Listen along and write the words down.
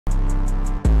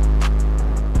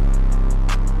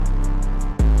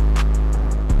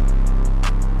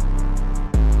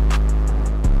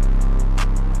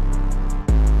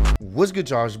What's good,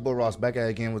 y'all? It's your boy Ross back at it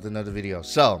again with another video.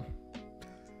 So,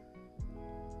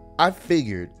 I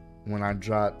figured when I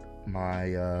dropped my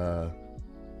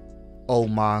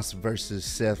Omos versus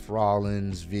Seth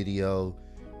Rollins video,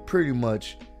 pretty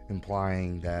much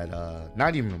implying that,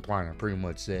 not even implying, I pretty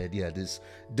much said, yeah, this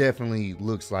definitely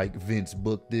looks like Vince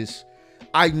booked this.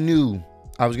 I knew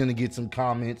I was going to get some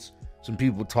comments, some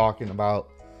people talking about,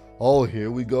 oh, here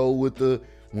we go with the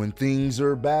when things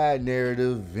are bad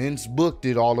narrative, Vince booked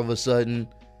it all of a sudden.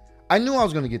 I knew I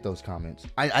was going to get those comments.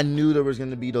 I knew there was going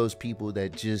to be those people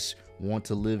that just want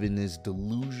to live in this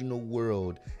delusional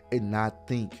world and not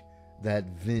think that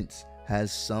Vince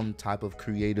has some type of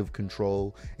creative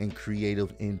control and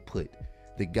creative input.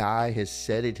 The guy has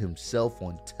said it himself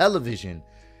on television.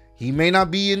 He may not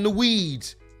be in the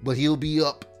weeds, but he'll be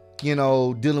up, you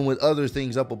know, dealing with other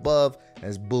things up above.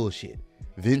 That's bullshit.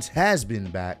 Vince has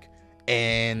been back.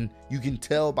 And you can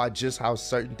tell by just how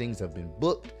certain things have been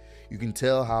booked. You can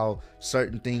tell how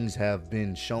certain things have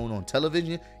been shown on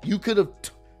television. You could have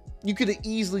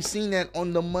easily seen that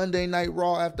on the Monday Night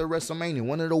Raw after WrestleMania.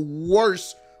 One of the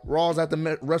worst Raws after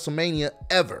WrestleMania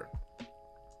ever.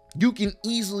 You can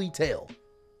easily tell.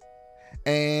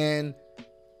 And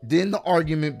then the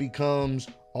argument becomes,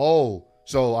 oh,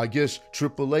 so I guess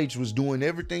Triple H was doing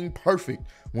everything perfect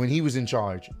when he was in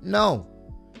charge. No.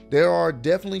 There are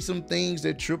definitely some things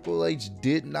that Triple H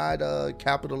did not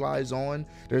capitalize on.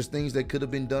 There's things that could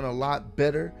have been done a lot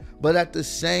better. But at the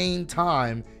same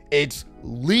time, it's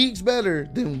leagues better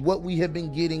than what we have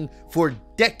been getting for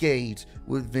decades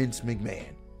with Vince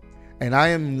McMahon. And I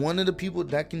am one of the people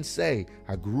that can say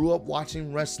I grew up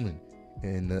watching wrestling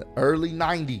in the early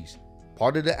 90s.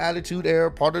 Part of the Attitude Era,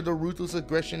 part of the Ruthless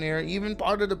Aggression Era, even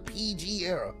part of the PG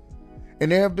era. And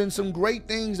there have been some great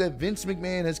things that Vince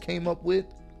McMahon has came up with.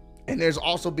 And there's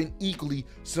also been equally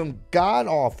some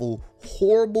god-awful,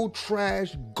 horrible,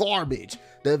 trash garbage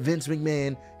that Vince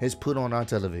McMahon has put on our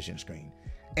television screen.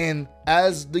 And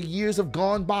as the years have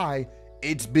gone by,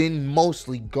 it's been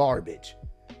mostly garbage.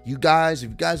 You guys, if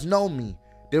you guys know me,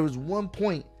 there was one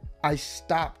point I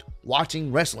stopped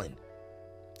watching wrestling.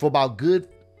 For about good,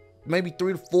 maybe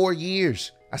 3 to 4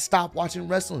 years. I stopped watching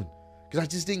wrestling because I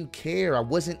just didn't care. I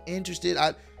wasn't interested.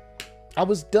 I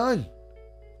was done.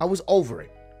 I was over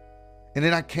it. And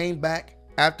then I came back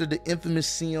after the infamous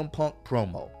CM Punk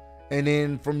promo. And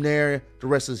then from there, the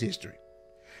rest is history.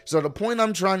 So the point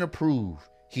I'm trying to prove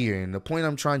here, and the point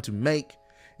I'm trying to make,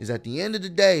 is at the end of the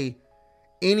day,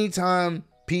 anytime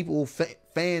people,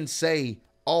 fans say,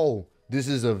 oh, this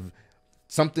is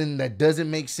something that doesn't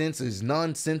make sense, is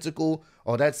nonsensical,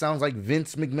 or that sounds like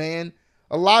Vince McMahon,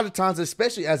 a lot of times,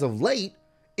 especially as of late,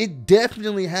 it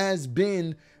definitely has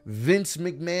been Vince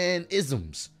McMahon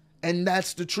isms. And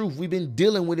that's the truth. We've been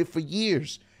dealing with it for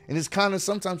years. And it's kind of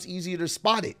sometimes easier to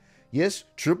spot it. Yes,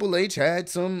 Triple H had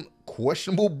some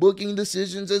questionable booking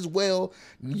decisions as well.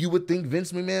 You would think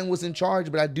Vince McMahon was in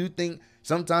charge, but I do think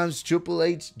sometimes Triple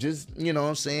H just, you know what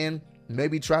I'm saying,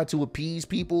 maybe try to appease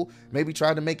people, maybe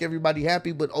try to make everybody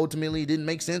happy, but ultimately it didn't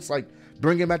make sense. Like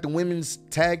bringing back the women's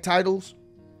tag titles.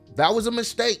 That was a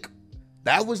mistake.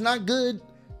 That was not good.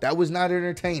 That was not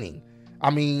entertaining. I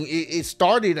mean, it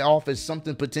started off as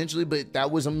something potentially, but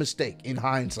that was a mistake in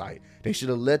hindsight. They should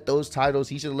have let those titles,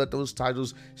 he should have let those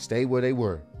titles stay where they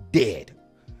were, dead.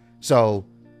 So,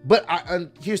 but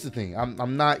here's the thing.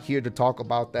 I'm not here to talk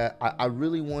about that. I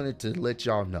really wanted to let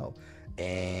y'all know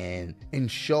and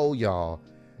show y'all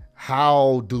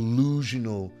how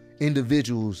delusional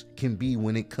individuals can be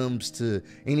when it comes to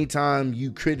anytime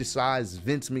you criticize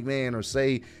Vince McMahon or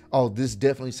say, oh, this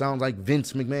definitely sounds like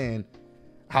Vince McMahon.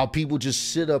 How people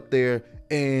just sit up there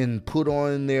and put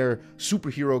on their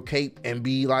superhero cape and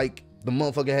be like, the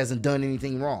motherfucker hasn't done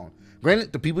anything wrong.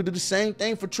 Granted, the people do the same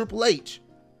thing for Triple H.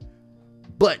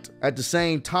 But at the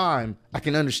same time, I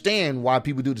can understand why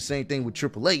people do the same thing with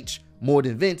Triple H more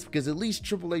than Vince, because at least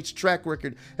Triple H's track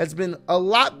record has been a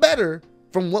lot better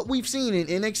from what we've seen in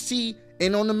NXT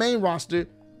and on the main roster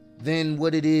than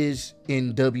what it is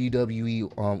in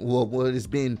WWE, well, what it's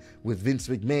been with Vince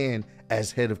McMahon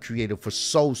as head of creative for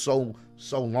so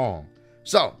long.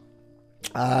 So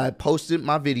I posted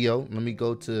my video. Let me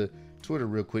go to Twitter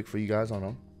real quick for you guys. Hold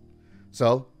on.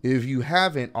 So if you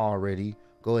haven't already,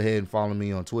 go ahead and follow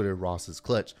me on Twitter, Ross's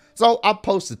Clutch. So I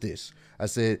posted this. I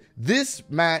said, this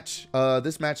match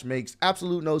makes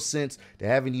absolute no sense. They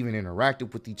haven't even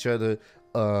interacted with each other.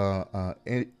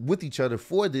 with each other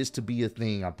for this to be a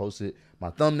thing. I posted my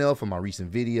thumbnail for my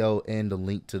recent video and the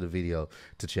link to the video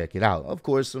to check it out. Of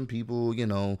course, some people, you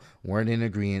know, weren't in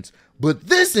agreement, but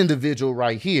this individual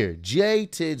right here, Jay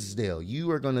Tisdale, you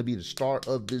are going to be the star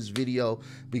of this video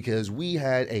because we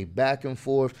had a back and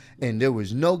forth and there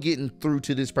was no getting through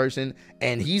to this person.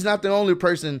 And he's not the only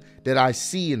person that I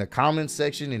see in the comment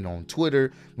section and on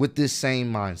Twitter with this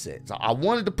same mindset. So I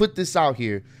wanted to put this out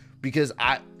here because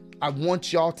I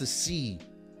want y'all to see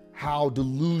how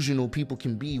delusional people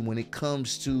can be when it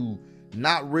comes to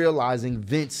not realizing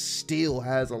Vince still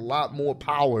has a lot more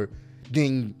power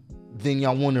than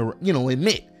y'all want to, you know,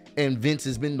 admit. And Vince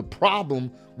has been the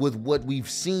problem with what we've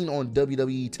seen on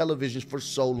WWE television for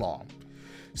so long.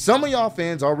 Some of y'all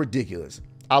fans are ridiculous.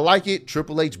 I like it.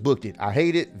 Triple H booked it. I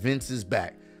hate it. Vince is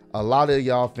back. A lot of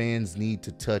y'all fans need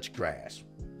to touch grass.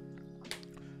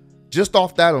 Just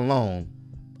off that alone,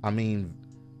 I mean,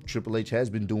 Triple H has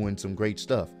been doing some great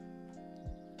stuff.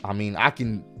 I mean,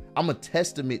 I'm a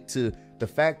testament to the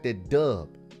fact that Dub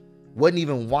wasn't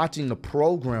even watching the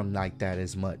program like that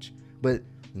as much. But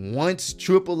once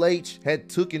Triple H had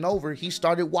taken over, he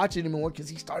started watching it more because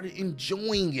he started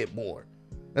enjoying it more.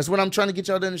 That's what I'm trying to get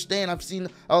y'all to understand. I've seen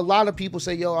a lot of people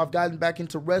say, yo, I've gotten back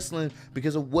into wrestling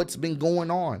because of what's been going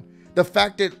on. The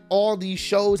fact that all these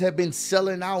shows have been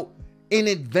selling out in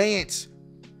advance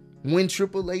when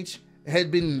Triple H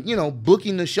had been, you know,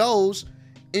 booking the shows,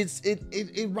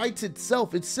 it writes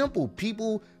itself. It's simple.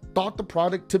 People thought the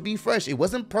product to be fresh. It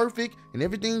wasn't perfect, and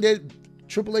everything that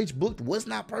Triple H booked was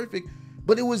not perfect,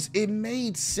 but it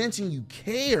made sense and you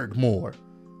cared more.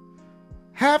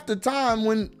 Half the time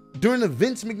during the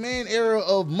Vince McMahon era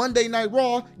of Monday Night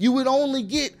Raw, you would only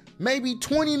get maybe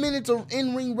 20 minutes of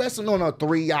in-ring wrestling on a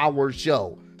 3-hour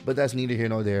show. But that's neither here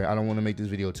nor there. I don't want to make this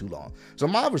video too long. So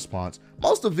my response,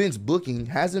 most of Vince's booking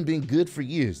hasn't been good for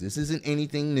years. This isn't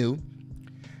anything new.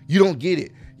 You don't get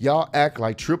it. Y'all act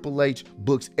like Triple H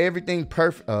books everything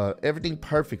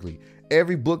perfectly.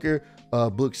 Every booker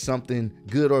books something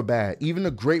good or bad. Even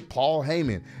the great Paul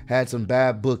Heyman had some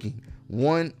bad booking.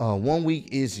 One week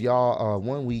is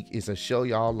a show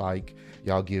y'all like.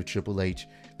 Y'all give Triple H.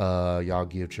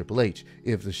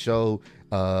 If the show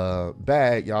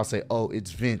bad, y'all say, oh,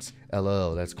 it's Vince.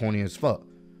 LOL. That's corny as fuck.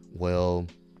 Well,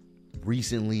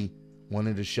 recently one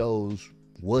of the shows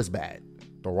was bad.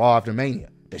 The Raw After Mania.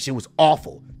 That shit was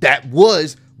awful. That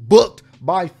was booked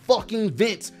by fucking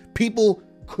Vince. People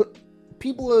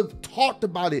have talked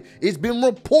about it. It's been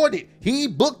reported. He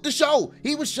booked the show.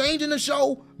 He was changing the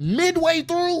show midway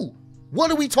through.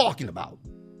 What are we talking about?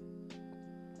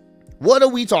 What are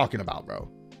we talking about, bro?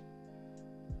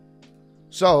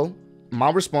 So,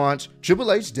 my response,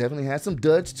 Triple H definitely had some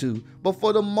duds too, but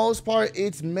for the most part,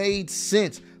 it's made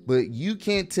sense. But you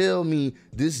can't tell me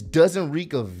this doesn't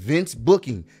reek of Vince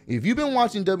booking. If you've been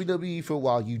watching WWE for a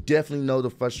while, you definitely know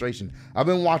the frustration. I've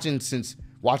been watching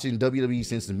WWE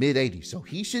since the mid-'80s, so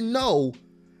he should know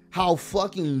how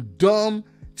fucking dumb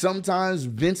sometimes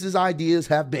Vince's ideas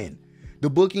have been. The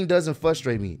booking doesn't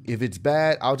frustrate me. If it's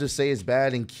bad, I'll just say it's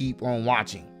bad and keep on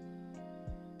watching.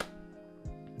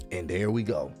 And there we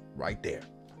go, right there.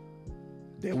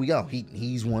 There we go.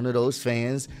 He's one of those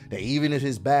fans that even if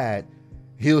it's bad,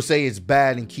 he'll say it's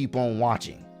bad and keep on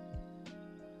watching.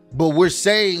 But we're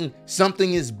saying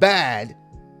something is bad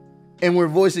and we're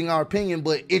voicing our opinion,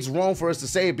 but it's wrong for us to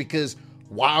say it because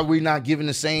why are we not giving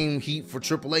the same heat for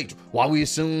Triple H? Why we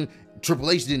assume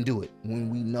Triple H didn't do it when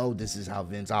we know this is how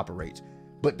Vince operates?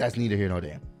 But that's neither here nor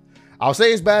there. I'll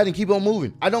say it's bad and keep on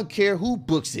moving. I don't care who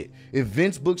books it. If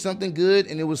Vince booked something good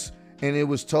and it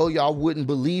was told y'all wouldn't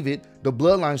believe it, the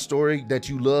Bloodline story that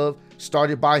you love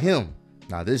started by him.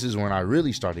 Now, this is when I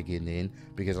really started getting in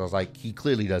because I was like, he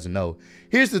clearly doesn't know.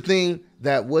 Here's the thing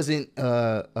that wasn't,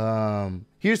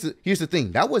 here's the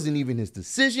thing. That wasn't even his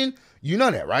decision. You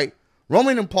know that, right?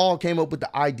 Roman and Paul came up with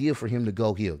the idea for him to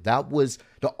go heel. That was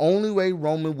the only way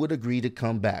Roman would agree to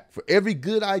come back. For every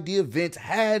good idea Vince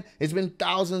had, it's been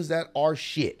thousands that are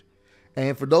shit.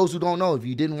 And for those who don't know, if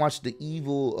you didn't watch the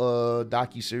Evil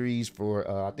docuseries for,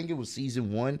 I think it was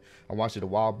season 1. I watched it a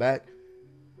while back.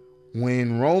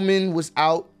 When Roman was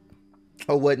out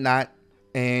or whatnot,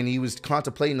 and he was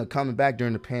contemplating on coming back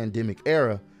during the pandemic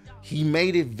era, he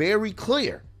made it very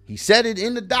clear. He said it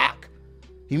in the doc.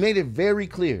 He made it very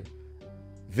clear.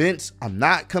 Vince, I'm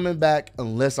not coming back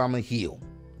unless I'm a heel.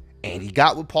 And he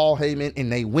got with Paul Heyman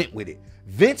and they went with it.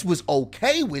 Vince was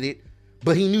okay with it,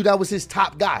 but he knew that was his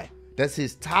top guy. That's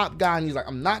his top guy. And he's like,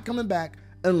 I'm not coming back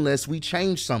unless we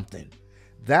change something.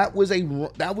 That was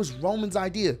Roman's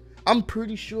idea. I'm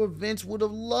pretty sure Vince would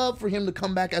have loved for him to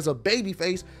come back as a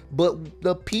babyface, but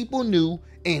the people knew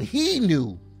and he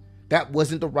knew That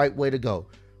wasn't the right way to go.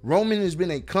 Roman has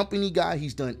been a company guy.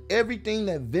 He's done everything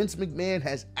that Vince McMahon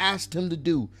has asked him to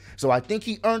do. So I think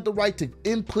he earned the right to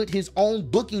input his own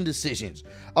booking decisions.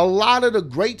 A lot of the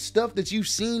great stuff that you've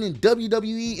seen in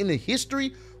WWE in the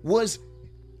history was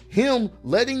him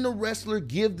letting the wrestler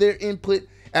give their input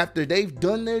after they've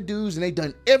done their dues and they've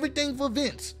done everything for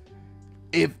Vince.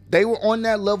 If they were on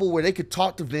that level where they could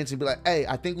talk to Vince and be like, hey,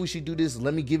 I think we should do this.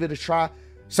 Let me give it a try.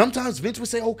 Sometimes Vince would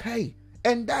say, okay.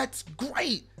 And that's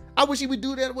great. I wish he would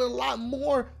do that with a lot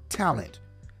more talent.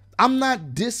 I'm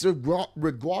not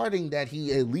disregarding that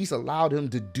he at least allowed him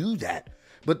to do that.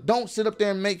 But don't sit up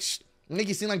there and make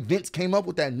it seem like Vince came up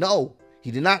with that. No,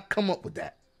 he did not come up with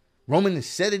that. Roman has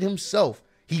said it himself.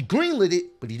 He greenlit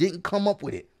it, but he didn't come up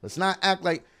with it. Let's not act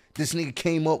like this nigga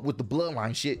came up with the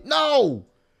bloodline shit. No!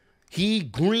 He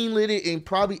greenlit it and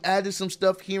probably added some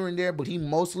stuff here and there, but he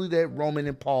mostly let Roman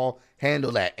and Paul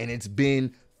handle that. And it's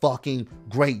been fucking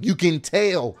great. You can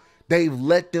tell they've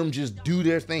let them just do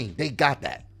their thing. They got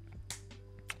that.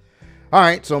 All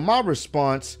right, so my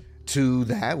response to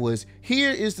that was,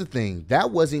 here is the thing.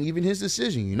 That wasn't even his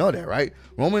decision. You know that, right?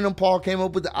 Roman and Paul came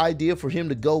up with the idea for him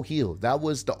to go heel. That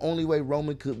was the only way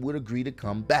Roman would agree to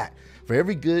come back. For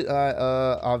every good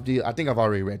idea, I think I've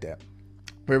already read that.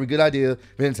 For every good idea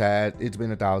Vince had, it's been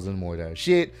 1,000 more that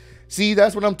shit. See,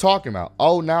 that's what I'm talking about.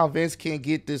 Oh, now Vince can't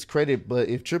get this credit, but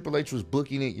if Triple H was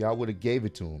booking it, y'all would have gave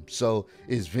it to him. So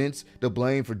is Vince to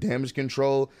blame for Damage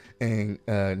Control and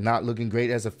not looking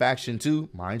great as a faction too?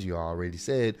 Mind you, I already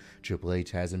said Triple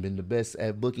H hasn't been the best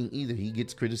at booking either. He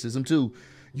gets criticism too.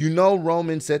 You know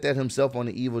Roman said that himself on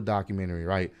the Evil documentary,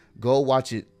 right? Go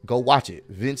watch it. Go watch it.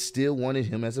 Vince still wanted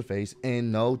him as a face.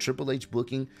 And no, Triple H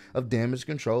booking of Damage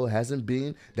Control hasn't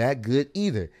been that good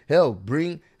either. Hell,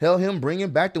 him bringing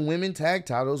back the women tag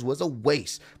titles was a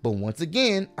waste. But once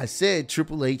again, I said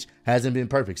Triple H hasn't been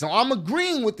perfect. So I'm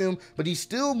agreeing with him, but he's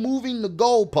still moving the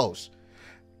goalposts.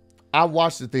 I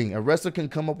watched the thing. A wrestler can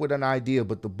come up with an idea,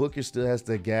 but the booker still has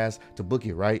the gas to book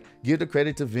it, right? Give the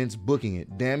credit to Vince booking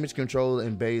it. Damage Control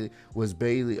and Bailey was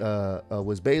Bailey's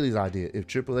idea. If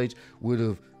Triple H would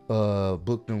have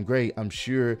booked them great, I'm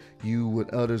sure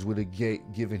others would have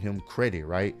given him credit,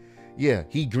 right? Yeah,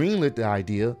 he greenlit the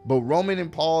idea, but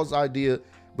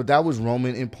that was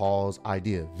Roman and Paul's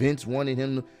idea. Vince wanted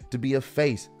him to be a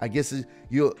face. I guess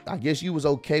you was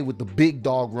okay with the big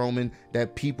dog Roman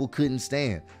that people couldn't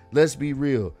stand. Let's be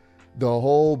real. The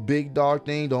whole big dog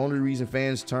thing, the only reason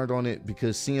fans turned on it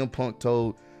because CM Punk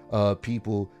told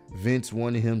people Vince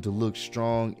wanted him to look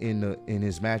strong in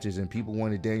his matches, and people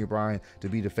wanted Daniel Bryan to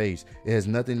be the face. It has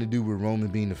nothing to do with Roman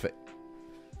being the face.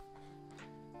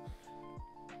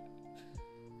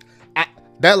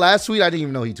 That last tweet, I didn't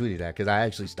even know he tweeted that because I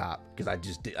actually stopped because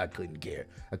I couldn't care.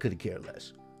 I couldn't care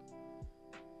less.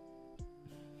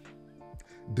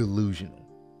 Delusional.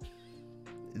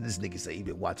 This nigga say he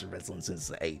been watching wrestling since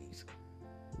the 80s.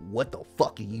 What the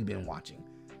fuck have you been watching?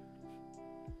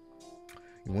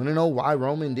 You want to know why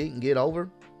Roman didn't get over?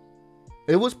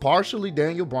 It was partially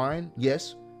Daniel Bryan.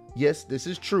 Yes, this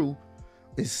is true.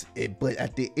 But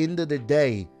at the end of the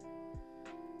day,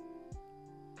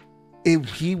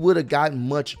 if he would have gotten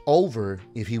much over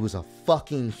if he was a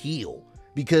fucking heel,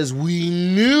 because we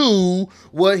knew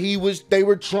what they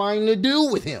were trying to do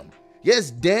with him.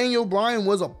 Yes, Daniel Bryan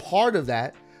was a part of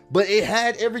that, but it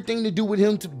had everything to do with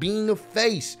him to being a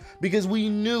face, because we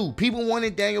knew people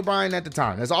wanted Daniel Bryan at the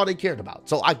time. That's all they cared about.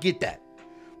 So I get that.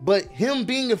 But him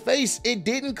being a face, it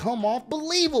didn't come off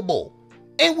believable.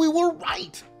 And we were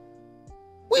right.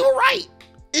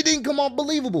 It didn't come off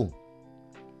believable.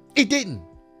 It didn't.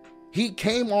 He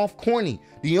came off corny.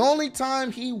 The only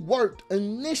time he worked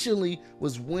initially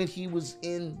was when he was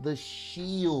in the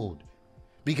Shield,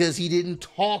 because he didn't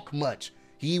talk much.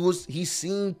 He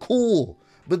seemed cool.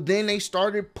 But then they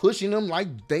started pushing him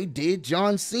like they did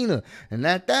John Cena. And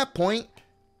at that point,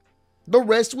 the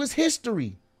rest was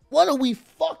history. What are we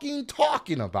fucking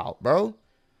talking about, bro?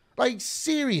 Like,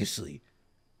 seriously.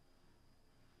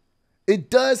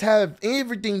 It does have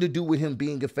everything to do with him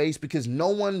being a face, because no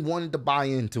one wanted to buy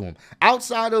into him.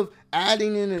 Outside of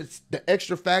adding in the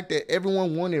extra fact that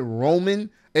everyone wanted Roman,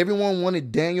 everyone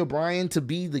wanted Daniel Bryan to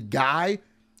be the guy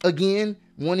again,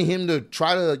 wanted him to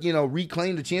try to,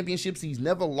 reclaim the championships he's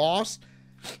never lost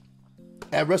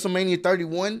at WrestleMania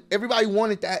 31. Everybody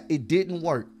wanted that. It didn't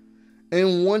work.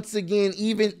 And once again,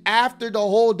 even after the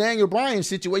whole Daniel Bryan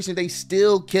situation, they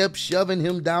still kept shoving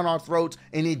him down our throats,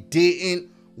 and it didn't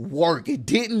work. It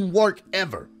didn't work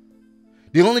ever.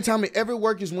 The only time it ever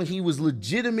worked is when he was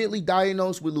legitimately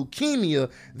diagnosed with leukemia.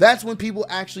 That's when people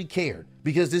actually cared,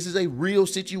 because this is a real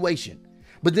situation.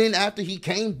 But then after he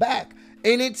came back,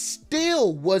 And it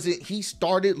still wasn't, he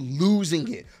started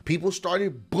losing it. People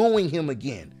started booing him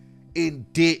again.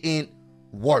 It didn't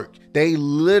work. They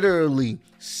literally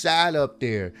sat up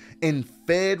there and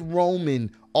fed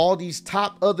Roman all these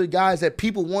top other guys that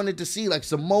people wanted to see, like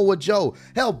Samoa Joe.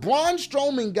 Hell, Braun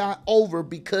Strowman got over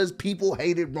because people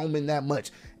hated Roman that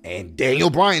much. And Daniel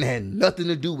Bryan had nothing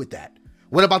to do with that.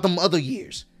 What about them other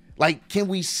years? Like, can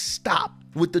we stop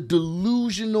with the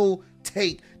delusional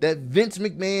take that Vince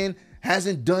McMahon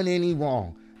hasn't done any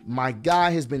wrong? My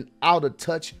guy has been out of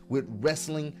touch with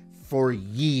wrestling for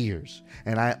years.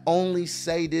 And I only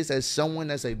say this as someone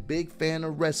that's a big fan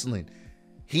of wrestling.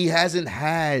 He hasn't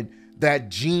had that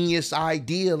genius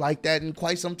idea like that in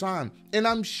quite some time. And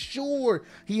I'm sure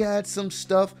he had some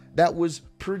stuff that was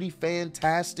pretty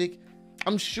fantastic.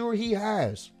 I'm sure he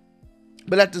has.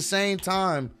 But at the same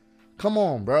time, come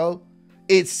on, bro.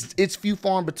 It's few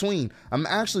far in between. I'm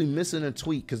actually missing a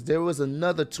tweet because there was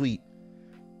another tweet.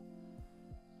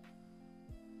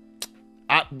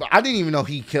 I didn't even know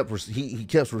he keeps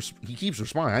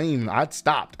responding. I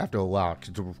stopped after a while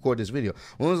to record this video.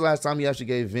 When was the last time he actually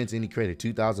gave Vince any credit?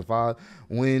 2005,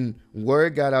 when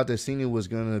word got out that Cena was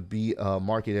gonna be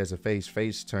marketed as a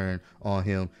face turn on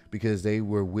him because they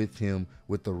were with him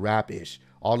with the rap-ish.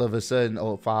 All of a sudden,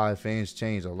 05 fans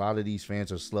changed. A lot of these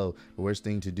fans are slow. The worst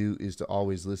thing to do is to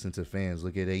always listen to fans.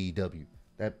 Look at AEW.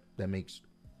 That makes.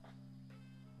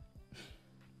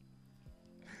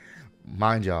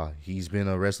 Mind y'all, he's been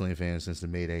a wrestling fan since the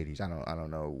mid 80s. I don't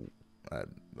know.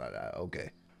 Okay.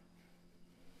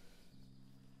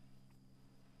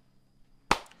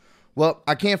 Well,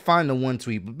 I can't find the one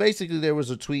tweet, but basically there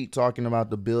was a tweet talking about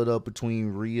the build up between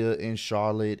Rhea and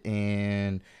Charlotte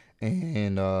and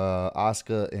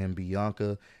Asuka and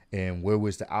Bianca, and where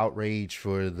was the outrage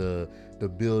for the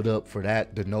build up for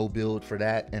that, the no build for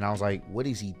that. And I was like, what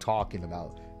is he talking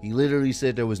about? He literally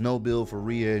said there was no build for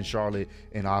Rhea and Charlotte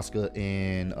and Asuka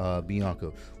and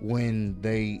Bianca when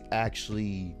they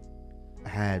actually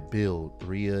had build.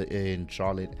 Rhea and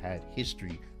Charlotte had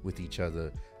history with each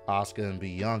other. Asuka and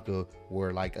Bianca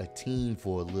were like a team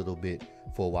for a little bit,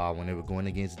 for a while, when they were going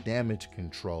against Damage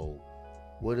Control.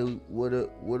 What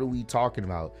are we talking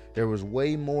about? There was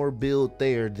way more build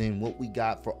there than what we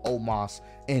got for Omos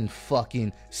and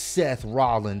fucking Seth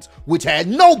Rollins, which had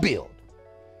no build.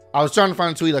 I was trying to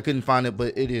find a tweet, I couldn't find it,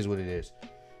 but it is what it is.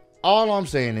 All I'm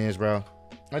saying is, bro,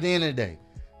 at the end of the day,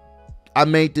 I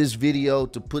made this video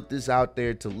to put this out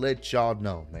there to let y'all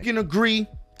know, man. You can agree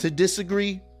to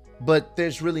disagree, but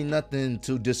there's really nothing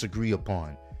to disagree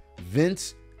upon.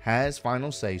 Vince has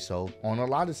final say-so on a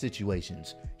lot of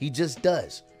situations. He just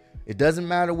does. It doesn't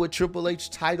matter what Triple H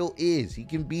title is. He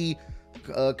can be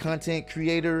a content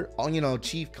creator,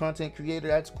 chief content creator.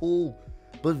 That's cool.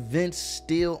 But Vince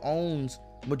still owns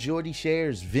majority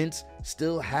shares. Vince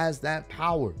still has that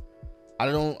power. I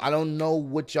don't know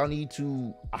what y'all need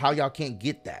to, how y'all can't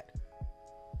get that.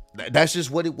 That's just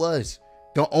what it was.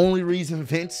 The only reason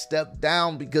Vince stepped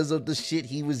down because of the shit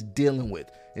he was dealing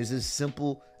with. It's as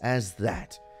simple as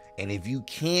that. And if you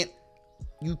can't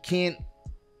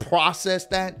process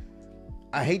that,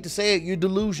 I hate to say it, you're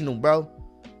delusional, bro.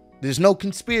 There's no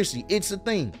conspiracy. It's a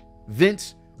thing.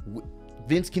 Vince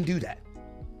can do that.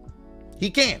 He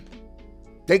can.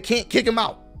 They can't kick him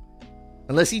out.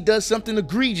 Unless he does something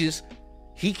egregious,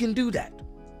 he can do that.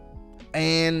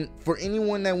 And for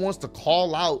anyone that wants to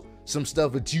call out some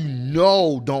stuff that you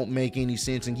know don't make any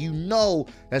sense, and you know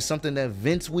that's something that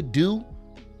Vince would do,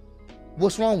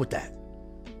 what's wrong with that?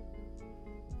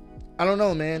 I don't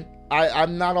know, man.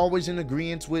 I'm not always in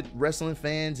agreement with wrestling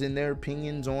fans and their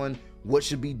opinions on what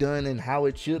should be done and how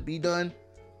it should be done.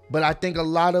 But I think a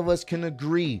lot of us can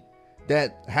agree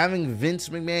that having Vince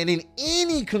McMahon in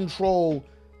any control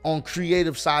on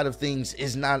creative side of things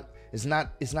is not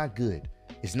good.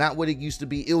 It's not what it used to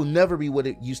be. It'll never be what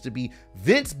it used to be.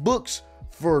 Vince books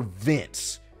for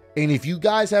Vince. And if you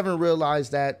guys haven't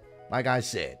realized that, like I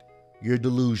said, you're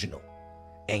delusional.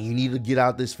 And you need to get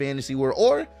out this fantasy world.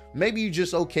 Or maybe you're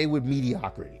just okay with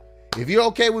mediocrity. If you're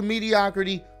okay with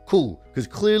mediocrity, cool. Because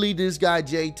clearly this guy,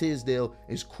 Jay Tisdale,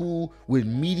 is cool with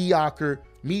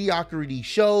mediocrity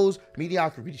shows,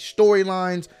 mediocrity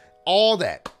storylines, all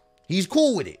that. He's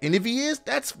cool with it. And if he is,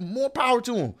 that's more power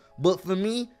to him. But for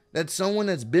me, that's someone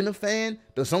that's been a fan,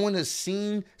 that's someone that's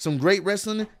seen some great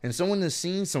wrestling, and someone that's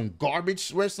seen some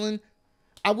garbage wrestling,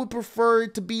 I would prefer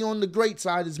it to be on the great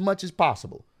side as much as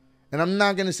possible. And I'm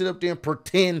not going to sit up there and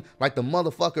pretend like the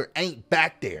motherfucker ain't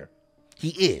back there. He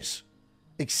is.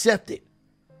 Accept it.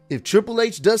 If Triple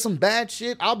H does some bad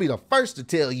shit, I'll be the first to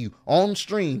tell you on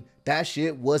stream that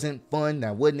shit wasn't fun,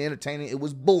 that wasn't entertaining, it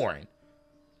was boring.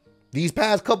 These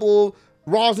past couple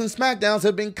Raws and SmackDowns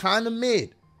have been kind of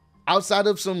mid, outside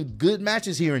of some good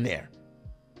matches here and there.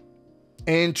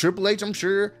 And Triple H, I'm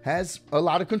sure, has a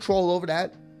lot of control over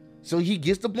that. So he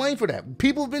gets the blame for that.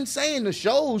 People have been saying the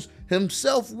shows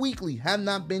himself weekly have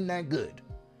not been that good.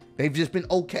 They've just been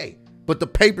okay. But the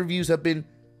pay-per-views have been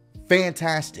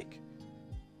fantastic.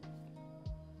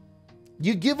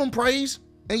 You give him praise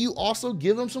and you also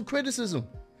give him some criticism.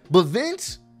 But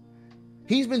Vince,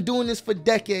 he's been doing this for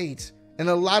decades. And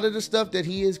a lot of the stuff that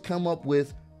he has come up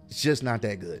with is just not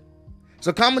that good.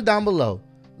 So comment down below.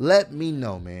 Let me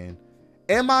know, man.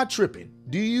 Am I tripping?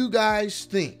 Do you guys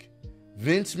think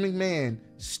Vince McMahon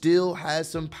still has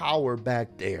some power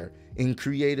back there in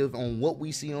creative on what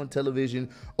we see on television?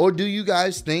 Or do you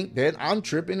guys think that I'm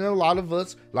tripping and a lot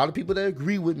of people that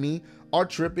agree with me are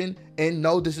tripping and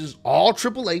know this is all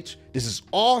Triple H, this is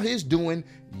all his doing,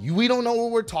 we don't know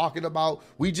what we're talking about,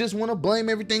 we just want to blame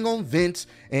everything on Vince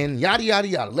and yada yada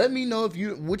yada? Let me know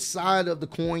which side of the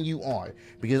coin you are,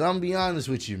 because I'm gonna be honest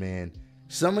with you, man.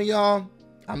 Some of y'all,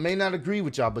 I may not agree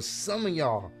with y'all, but some of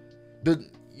y'all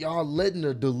letting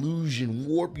the delusion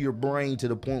warp your brain to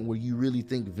the point where you really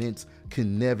think Vince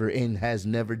can never and has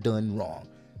never done wrong.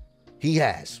 He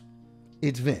has.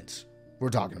 It's Vince we're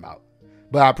talking about.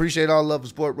 But I appreciate all love and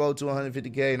support. Road to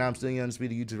 150K, and I'm still the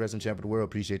undisputed YouTube wrestling champ of the world.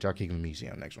 Appreciate y'all kicking with me. See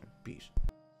you on the next one. Peace.